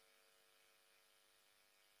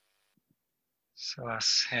So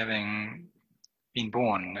us having been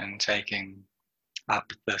born and taking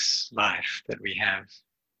up this life that we have,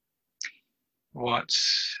 what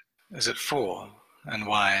is it for and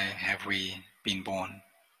why have we been born?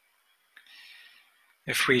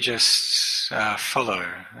 If we just follow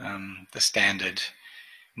the standard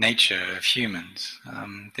nature of humans,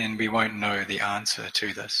 then we won't know the answer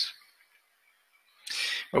to this.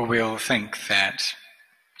 Or we'll think that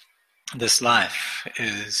this life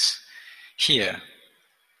is here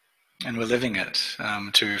and we're living it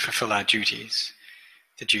to fulfill our duties,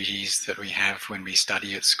 the duties that we have when we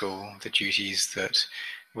study at school, the duties that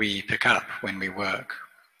we pick up when we work,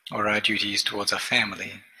 or our duties towards our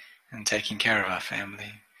family and taking care of our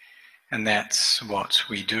family. And that's what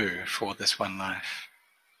we do for this one life.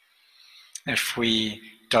 If we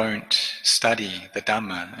don't study the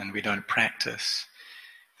Dhamma and we don't practice,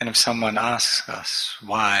 then if someone asks us,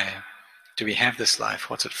 why do we have this life,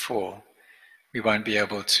 what's it for, we won't be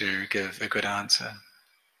able to give a good answer.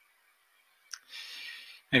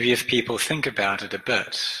 Maybe if people think about it a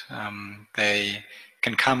bit, they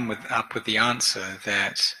can come up with the answer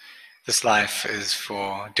that this life is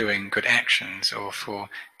for doing good actions or for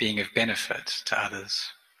being of benefit to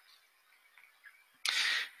others.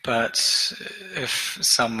 But if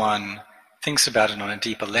someone thinks about it on a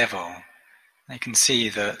deeper level, they can see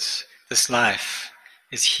that this life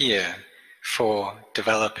is here for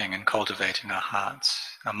developing and cultivating our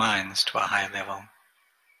hearts, our minds to a higher level.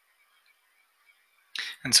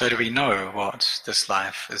 And so do we know what this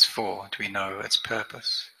life is for? Do we know its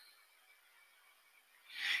purpose?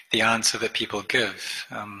 The answer that people give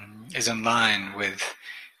is in line with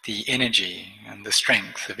the energy and the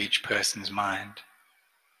strength of each person's mind.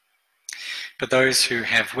 But those who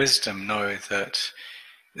have wisdom know that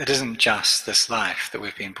it isn't just this life that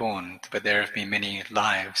we've been born, but there have been many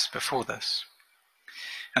lives before this.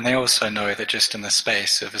 And they also know that just in the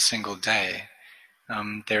space of a single day,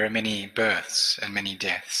 there are many births and many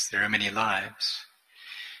deaths. There are many lives.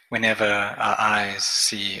 Whenever our eyes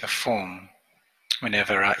see a form,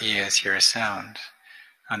 whenever our ears hear a sound,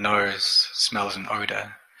 our nose smells an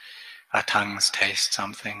odor, our tongues taste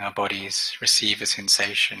something, our bodies receive a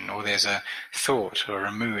sensation, or there's a thought or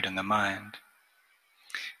a mood in the mind.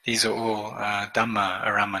 These are all Dhamma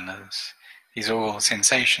aramanas. These are all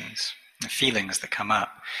sensations, feelings that come up.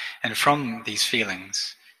 And from these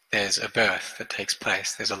feelings, there's a birth that takes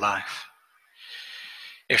place, there's a life.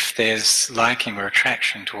 If there's liking or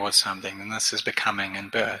attraction towards something, then this is becoming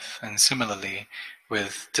and birth. And similarly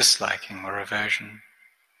with disliking or aversion.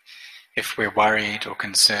 If we're worried or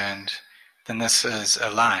concerned, then this is a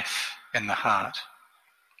life in the heart.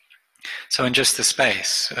 So in just the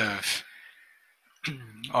space of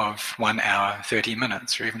 1 hour, 30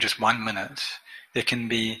 minutes, or even just 1 minute, there can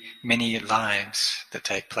be many lives that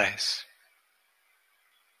take place.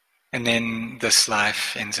 And then this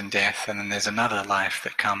life ends in death, and then there's another life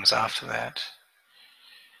that comes after that.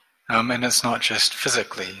 And it's not just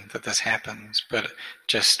physically that this happens, but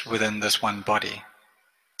just within this one body.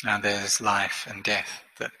 There's life and death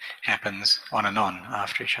that happens on and on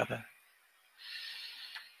after each other.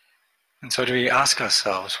 And so do we ask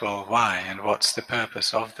ourselves, well, why and what's the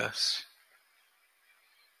purpose of this?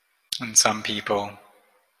 And some people,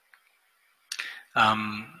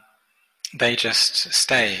 they just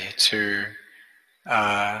stay to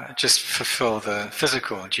just fulfill the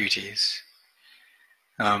physical duties.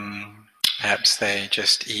 Perhaps they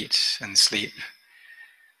just eat and sleep.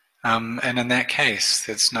 And in that case,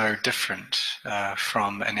 it's no different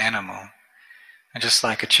from an animal. And just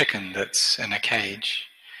like a chicken that's in a cage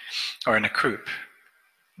or in a coop,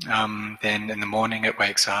 then in the morning it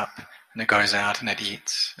wakes up and it goes out and it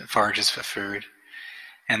eats, it forages for food,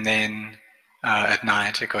 and then at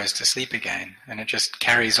night it goes to sleep again, and it just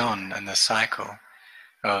carries on in this cycle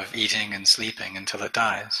of eating and sleeping until it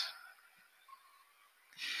dies.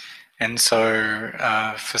 And so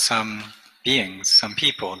for some beings, some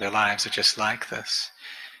people, their lives are just like this,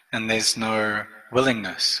 and there's no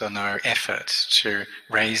willingness or no effort to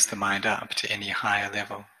raise the mind up to any higher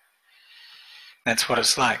level. That's what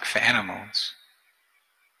it's like for animals.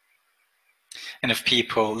 And if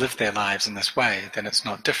people live their lives in this way, then it's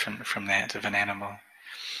not different from that of an animal.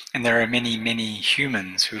 And there are many, many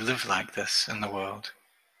humans who live like this in the world.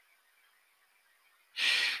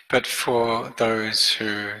 But for those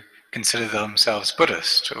who consider themselves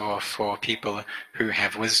Buddhist, or for people who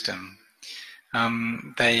have wisdom,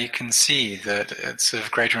 they can see that it's of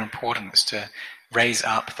greater importance to raise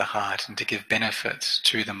up the heart and to give benefit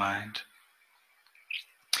to the mind,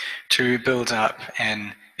 to build up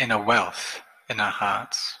an inner wealth in our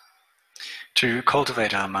hearts, to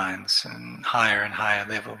cultivate our minds in higher and higher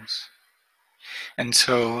levels.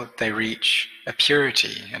 until they reach a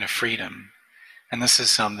purity and a freedom. And this is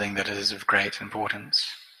something that is of great importance.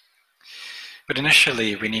 But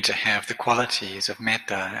initially we need to have the qualities of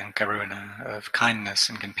metta and karuna, of kindness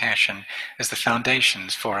and compassion, as the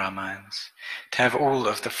foundations for our minds. To have all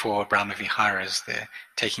of the 4 Brahmaviharas there,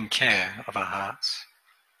 taking care of our hearts.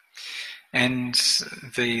 And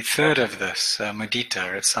the third of this,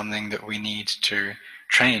 mudita, it's something that we need to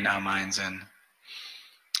train our minds in.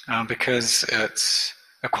 Because it's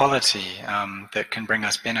a quality that can bring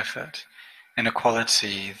us benefit, and a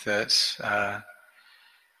quality that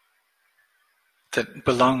that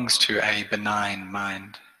belongs to a benign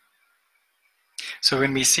mind. So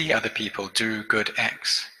when we see other people do good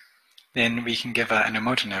acts, then we can give our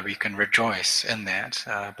anumodana, we can rejoice in that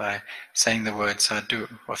by saying the word sadhu,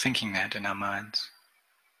 or thinking that in our minds.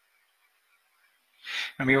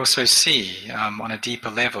 And we also see on a deeper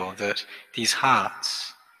level that these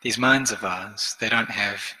hearts, these minds of ours, they don't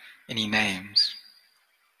have any names.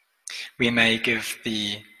 We may give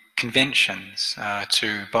the conventions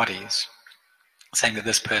to bodies, saying that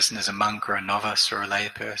this person is a monk or a novice or a lay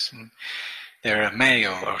person. They're a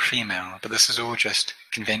male or a female, but this is all just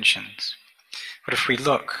conventions. But if we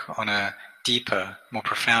look on a deeper, more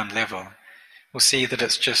profound level, we'll see that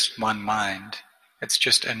it's just one mind. It's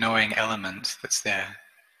just a knowing element that's there.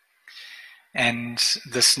 And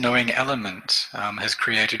this knowing element has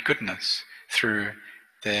created goodness through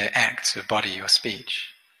the acts of body or speech.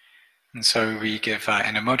 And so we give our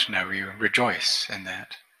anumodana, we rejoice in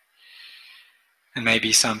that. And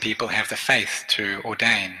maybe some people have the faith to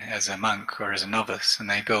ordain as a monk or as a novice, and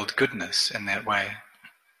they build goodness in that way.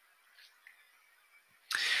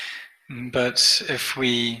 But if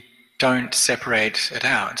we don't separate it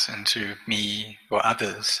out into me or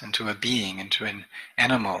others, into a being, into an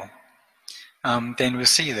animal, then we'll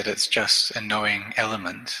see that it's just a knowing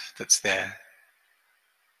element that's there.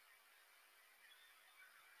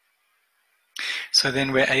 So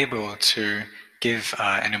then we're able to give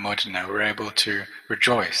our anumodana, we're able to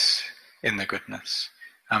rejoice in the goodness,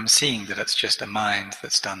 seeing that it's just a mind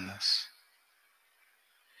that's done this.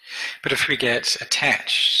 But if we get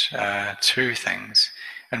attached to things,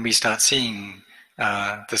 and we start seeing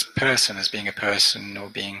this person as being a person, or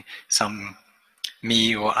being some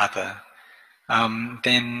me or other,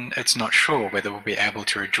 then it's not sure whether we'll be able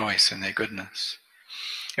to rejoice in their goodness.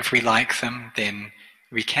 If we like them, then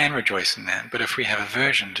we can rejoice in that, but if we have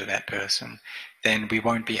aversion to that person, then we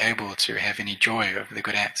won't be able to have any joy over the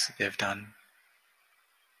good acts that they've done.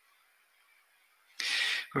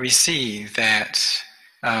 We see that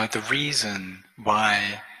the reason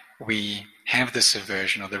why we have this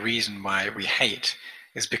aversion, or the reason why we hate,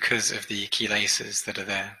 is because of the kilesas that are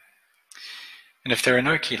there. And if there are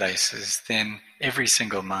no kilesas, then every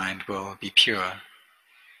single mind will be pure.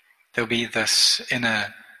 There'll be this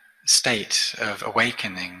inner state of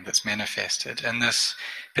awakening that's manifested, and this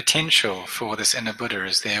potential for this inner Buddha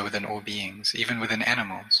is there within all beings, even within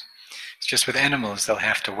animals. It's just with animals they'll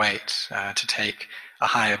have to wait to take a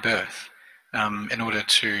higher birth in order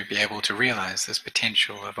to be able to realize this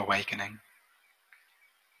potential of awakening.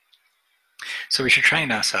 So we should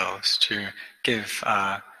train ourselves to give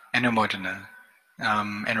anumodana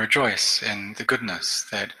and rejoice in the goodness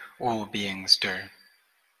that all beings do.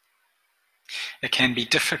 It can be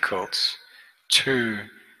difficult to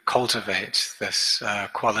cultivate this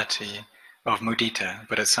quality of mudita,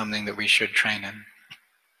 but it's something that we should train in.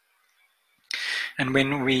 And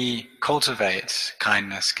when we cultivate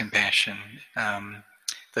kindness, compassion,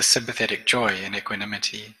 the sympathetic joy and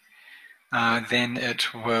equanimity, then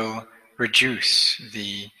it will reduce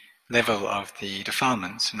the level of the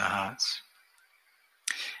defilements in the hearts.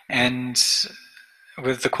 And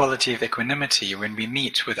with the quality of equanimity, when we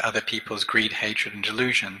meet with other people's greed, hatred and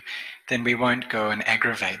delusion, then we won't go and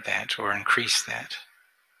aggravate that or increase that.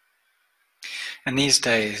 And these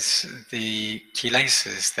days, the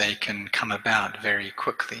kilesas, they can come about very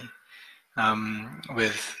quickly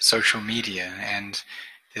with social media and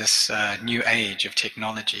this new age of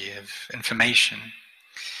technology, of information,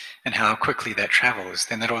 and how quickly that travels.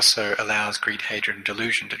 Then that also allows greed, hatred and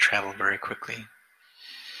delusion to travel very quickly.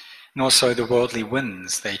 And also the worldly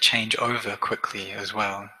winds, they change over quickly as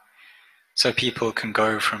well. So people can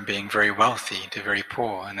go from being very wealthy to very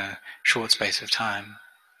poor in a short space of time.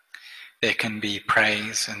 There can be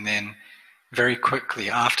praise, and then very quickly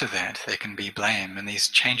after that there can be blame, and these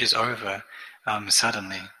changes over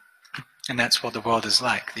suddenly. And that's what the world is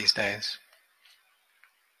like these days.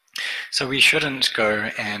 So we shouldn't go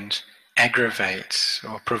and aggravate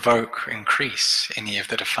or provoke or increase any of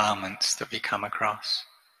the defilements that we come across.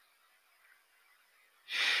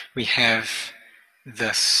 We have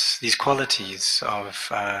these qualities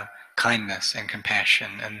of kindness and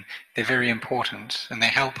compassion, and they're very important, and they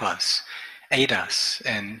help us, aid us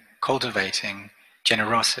in cultivating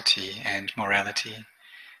generosity and morality. And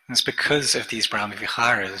it's because of these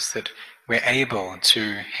Brahmaviharas that we're able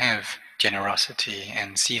to have generosity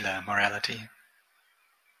and sila, morality.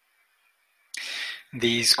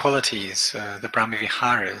 These qualities, the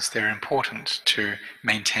Brahmaviharas, they're important to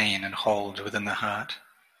maintain and hold within the heart.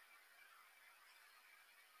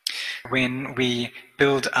 When we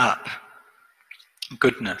build up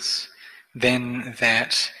goodness, then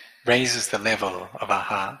that raises the level of our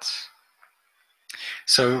hearts.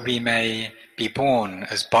 So we may be born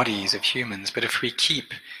as bodies of humans, but if we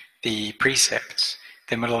keep the precepts,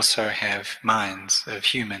 then we'll also have minds of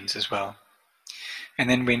humans as well. And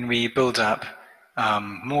then when we build up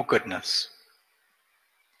more goodness,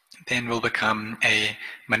 then we'll become a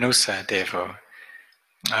Manusa Devo,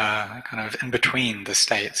 kind of in between the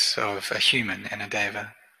states of a human and a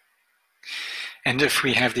Deva. And if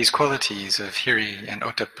we have these qualities of Hiri and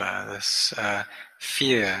Ottappa, this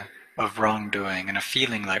fear of wrongdoing and a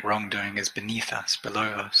feeling like wrongdoing is beneath us, below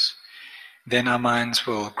us, then our minds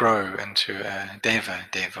will grow into a Deva,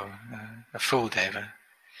 Devo, a full Deva.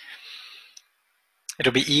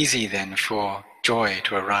 It'll be easy then for joy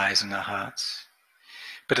to arise in our hearts.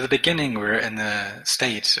 But at the beginning we're in the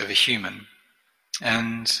state of a human,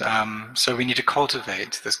 and so we need to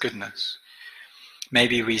cultivate this goodness.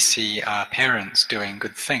 Maybe we see our parents doing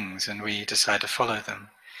good things and we decide to follow them.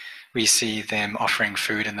 We see them offering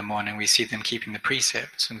food in the morning, we see them keeping the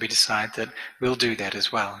precepts, and we decide that we'll do that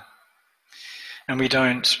as well. And we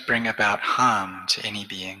don't bring about harm to any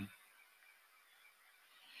being.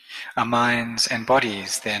 Our minds and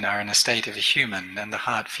bodies then are in a state of a human, and the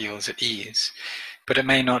heart feels at ease, but it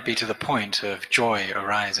may not be to the point of joy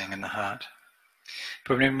arising in the heart.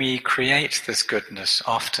 But when we create this goodness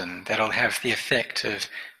often, that'll have the effect of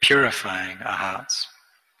purifying our hearts.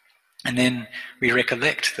 And then we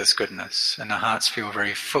recollect this goodness, and our hearts feel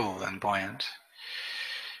very full and buoyant.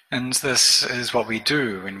 And this is what we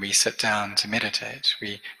do when we sit down to meditate.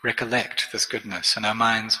 We recollect this goodness, and our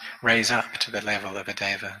minds raise up to the level of a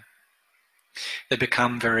Deva. They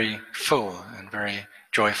become very full and very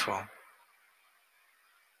joyful.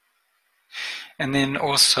 And then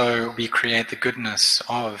also we create the goodness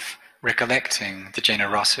of recollecting the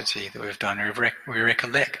generosity that we've done. We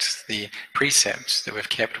recollect the precepts that we've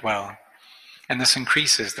kept well. And this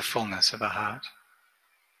increases the fullness of our heart.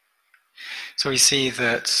 So we see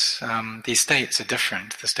that these states are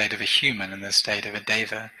different. The state of a human and the state of a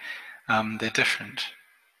Deva, they're different.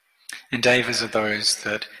 And Devas are those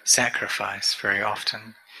that sacrifice very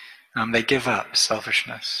often. They give up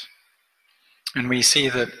selfishness. And we see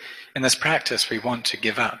that in this practice we want to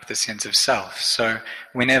give up the sense of self. So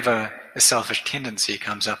whenever a selfish tendency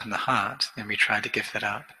comes up in the heart, then we try to give that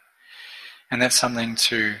up. And that's something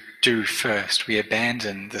to do first. We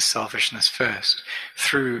abandon the selfishness first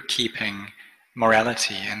through keeping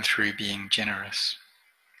morality and through being generous.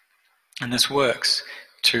 And this works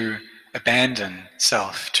to abandon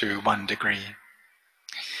self to one degree.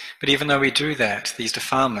 But even though we do that, these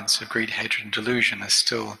defilements of greed, hatred, and delusion are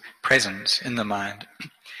still present in the mind.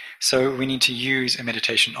 So we need to use a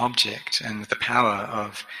meditation object and the power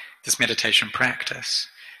of this meditation practice,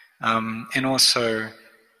 and also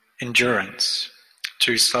endurance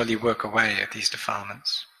to slowly work away at these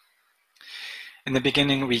defilements. In the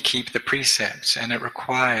beginning we keep the precepts, and it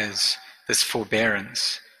requires this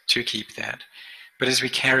forbearance to keep that. But as we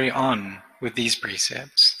carry on with these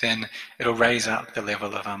precepts, then it'll raise up the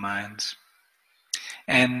level of our minds.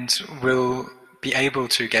 And we'll be able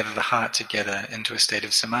to gather the heart together into a state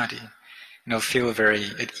of samadhi. And it'll feel very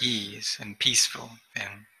at ease and peaceful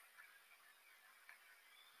then.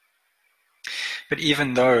 But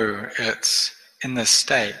even though it's in this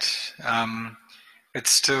state, it's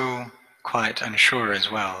still quite unsure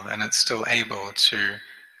as well, and it's still able to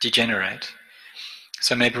degenerate.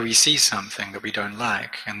 So maybe we see something that we don't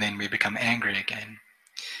like, and then we become angry again.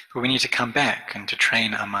 But we need to come back and to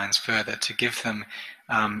train our minds further, to give them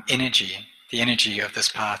energy, the energy of this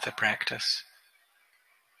path of practice.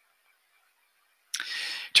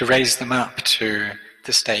 To raise them up to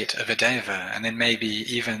the state of a Deva, and then maybe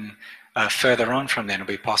even further on from then it'll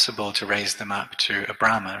be possible to raise them up to a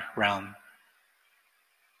Brahma realm.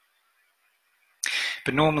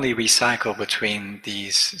 But normally we cycle between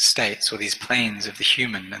these states or these planes of the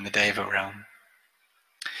human and the Deva realm.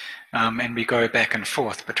 And we go back and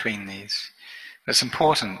forth between these. It's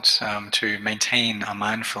important to maintain our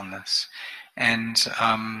mindfulness and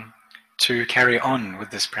to carry on with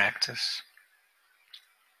this practice.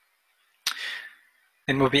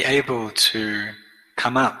 Then we'll be able to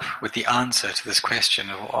come up with the answer to this question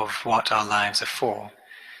of what our lives are for.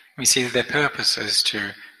 We see that their purpose is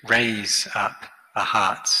to raise up our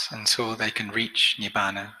hearts until they can reach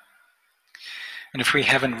Nibbana. And if we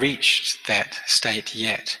haven't reached that state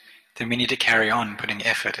yet, then we need to carry on putting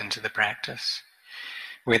effort into the practice.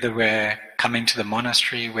 Whether we're coming to the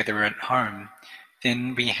monastery, whether we're at home,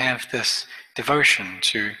 then we have this devotion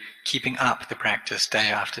to keeping up the practice day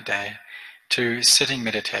after day, to sitting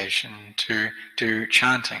meditation, to do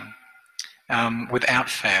chanting without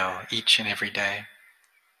fail each and every day.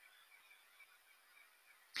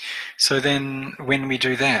 So then when we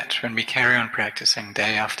do that, when we carry on practicing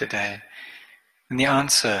day after day, then the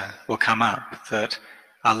answer will come up that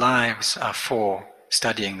our lives are for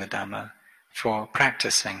studying the Dhamma, for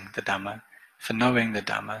practicing the Dhamma, for knowing the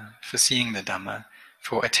Dhamma, for seeing the Dhamma,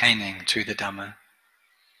 for attaining to the Dhamma.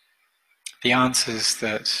 The answers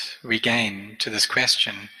that we gain to this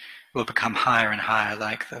question will become higher and higher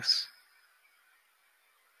like this.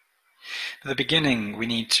 At the beginning, we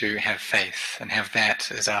need to have faith and have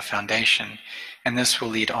that as our foundation, and this will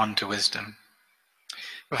lead on to wisdom.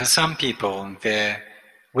 But for some people, their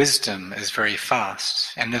wisdom is very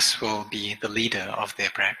fast, and this will be the leader of their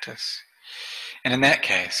practice. And in that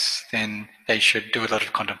case, then they should do a lot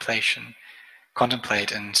of contemplation,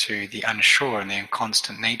 contemplate into the unsure and the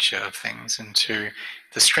inconstant nature of things, into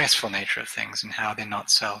the stressful nature of things and how they're not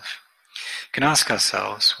self. We can ask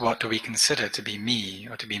ourselves, what do we consider to be me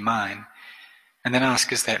or to be mine? And then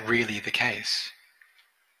ask, is that really the case?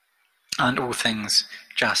 Aren't all things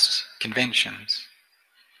just conventions?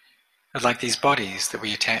 But like these bodies that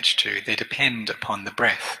we attach to, they depend upon the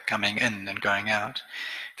breath coming in and going out.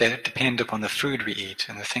 They depend upon the food we eat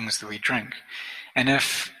and the things that we drink. And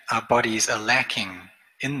if our bodies are lacking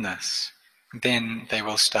in this, then they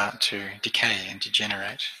will start to decay and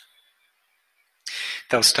degenerate.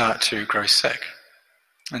 They'll start to grow sick.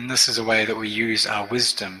 And this is a way that we use our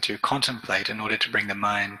wisdom to contemplate in order to bring the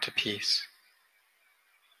mind to peace.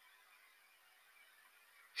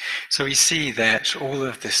 So we see that all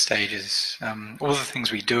of the stages, all the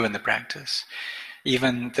things we do in the practice,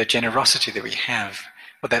 even the generosity that we have,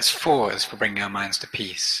 what that's for is for bringing our minds to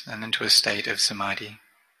peace and into a state of samadhi.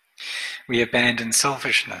 We abandon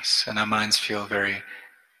selfishness and our minds feel very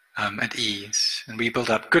at ease, and we build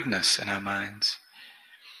up goodness in our minds.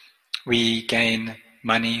 We gain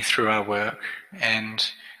money through our work, and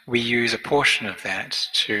we use a portion of that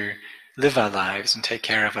to live our lives and take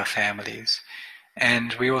care of our families.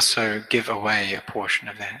 And we also give away a portion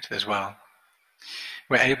of that as well.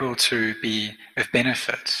 We're able to be of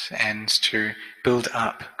benefit and to build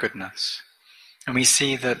up goodness. And we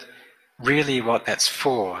see that really what that's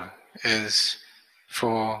for is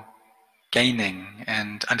for gaining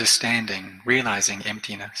and understanding, realizing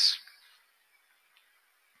emptiness.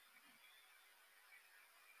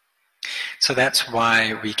 So that's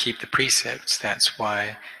why we keep the precepts, that's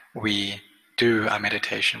why we do our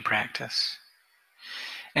meditation practice.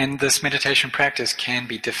 And this meditation practice can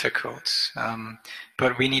be difficult,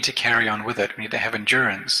 but we need to carry on with it. We need to have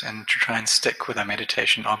endurance and to try and stick with our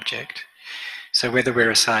meditation object. So whether we're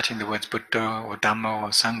reciting the words Buddha or Dhammo or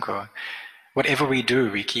Sangho, whatever we do,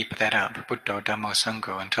 we keep that up, Buddha, Dhammo,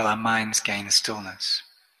 Sangho, until our minds gain stillness.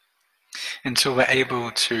 Until we're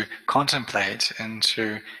able to contemplate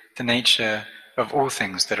into the nature of all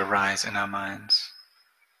things that arise in our minds.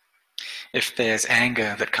 If there's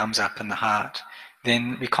anger that comes up in the heart,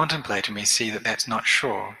 then we contemplate and we see that that's not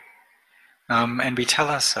sure. And we tell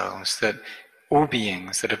ourselves that all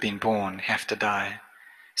beings that have been born have to die.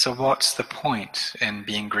 So what's the point in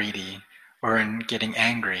being greedy, or in getting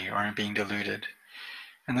angry, or in being deluded?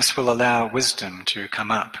 And this will allow wisdom to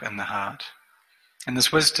come up in the heart. And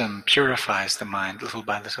this wisdom purifies the mind little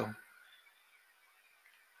by little.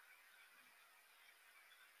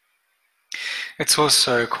 It's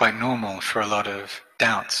also quite normal for a lot of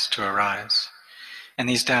doubts to arise. And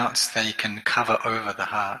these doubts, they can cover over the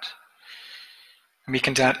heart. And we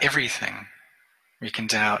can doubt everything. We can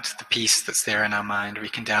doubt the peace that's there in our mind. We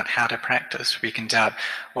can doubt how to practice. We can doubt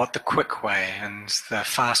what the quick way and the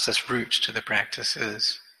fastest route to the practice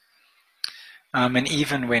is. And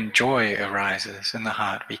even when joy arises in the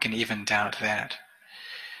heart, we can even doubt that.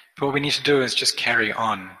 But what we need to do is just carry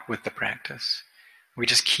on with the practice. We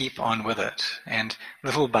just keep on with it, and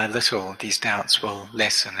little by little these doubts will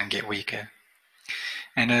lessen and get weaker.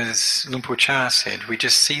 And as Luang Por Chah said, we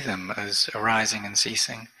just see them as arising and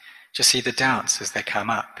ceasing. Just see the doubts as they come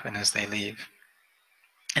up and as they leave.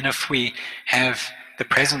 And if we have the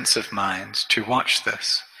presence of mind to watch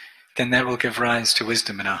this, then that will give rise to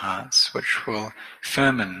wisdom in our hearts, which will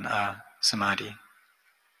firmen our samadhi.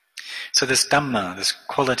 So this Dhamma, this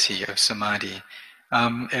quality of samadhi,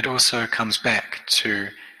 it also comes back to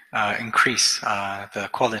increase the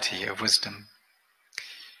quality of wisdom.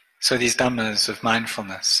 So these dhammas of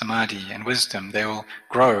mindfulness, samadhi, and wisdom, they will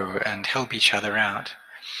grow and help each other out.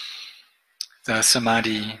 The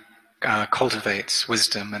samadhi cultivates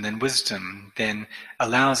wisdom, and then wisdom then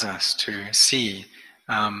allows us to see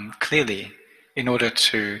clearly in order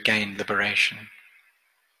to gain liberation.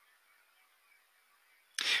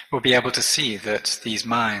 We'll be able to see that these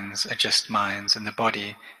minds are just minds and the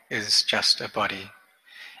body is just a body.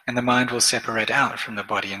 And the mind will separate out from the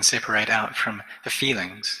body and separate out from the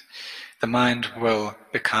feelings. The mind will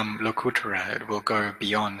become lokuttara, it will go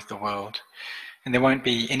beyond the world. And there won't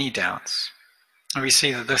be any doubts. And we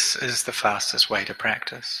see that this is the fastest way to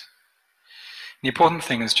practice. The important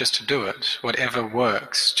thing is just to do it. Whatever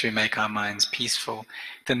works to make our minds peaceful,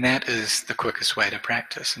 then that is the quickest way to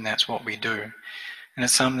practice, and that's what we do. And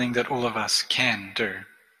it's something that all of us can do.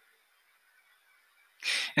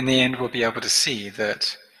 In the end, we'll be able to see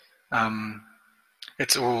that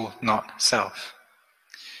it's all not self.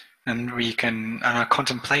 And our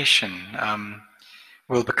contemplation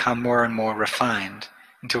will become more and more refined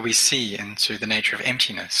until we see into the nature of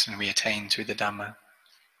emptiness and we attain to the Dhamma.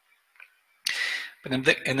 But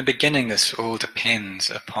in the beginning, this all depends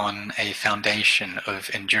upon a foundation of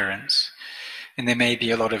endurance. And there may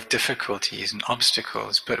be a lot of difficulties and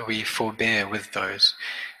obstacles, but we forbear with those.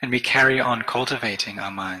 And we carry on cultivating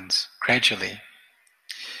our minds gradually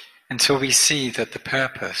until we see that the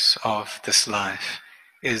purpose of this life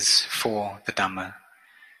is for the Dhamma,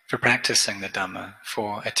 for practicing the Dhamma,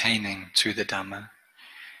 for attaining to the Dhamma.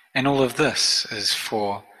 And all of this is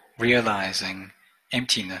for realizing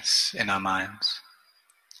emptiness in our minds.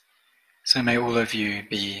 So may all of you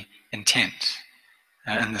be intent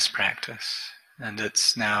in this practice. And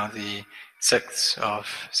it's now the 6th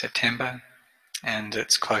of September, and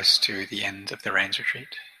it's close to the end of the Rains Retreat.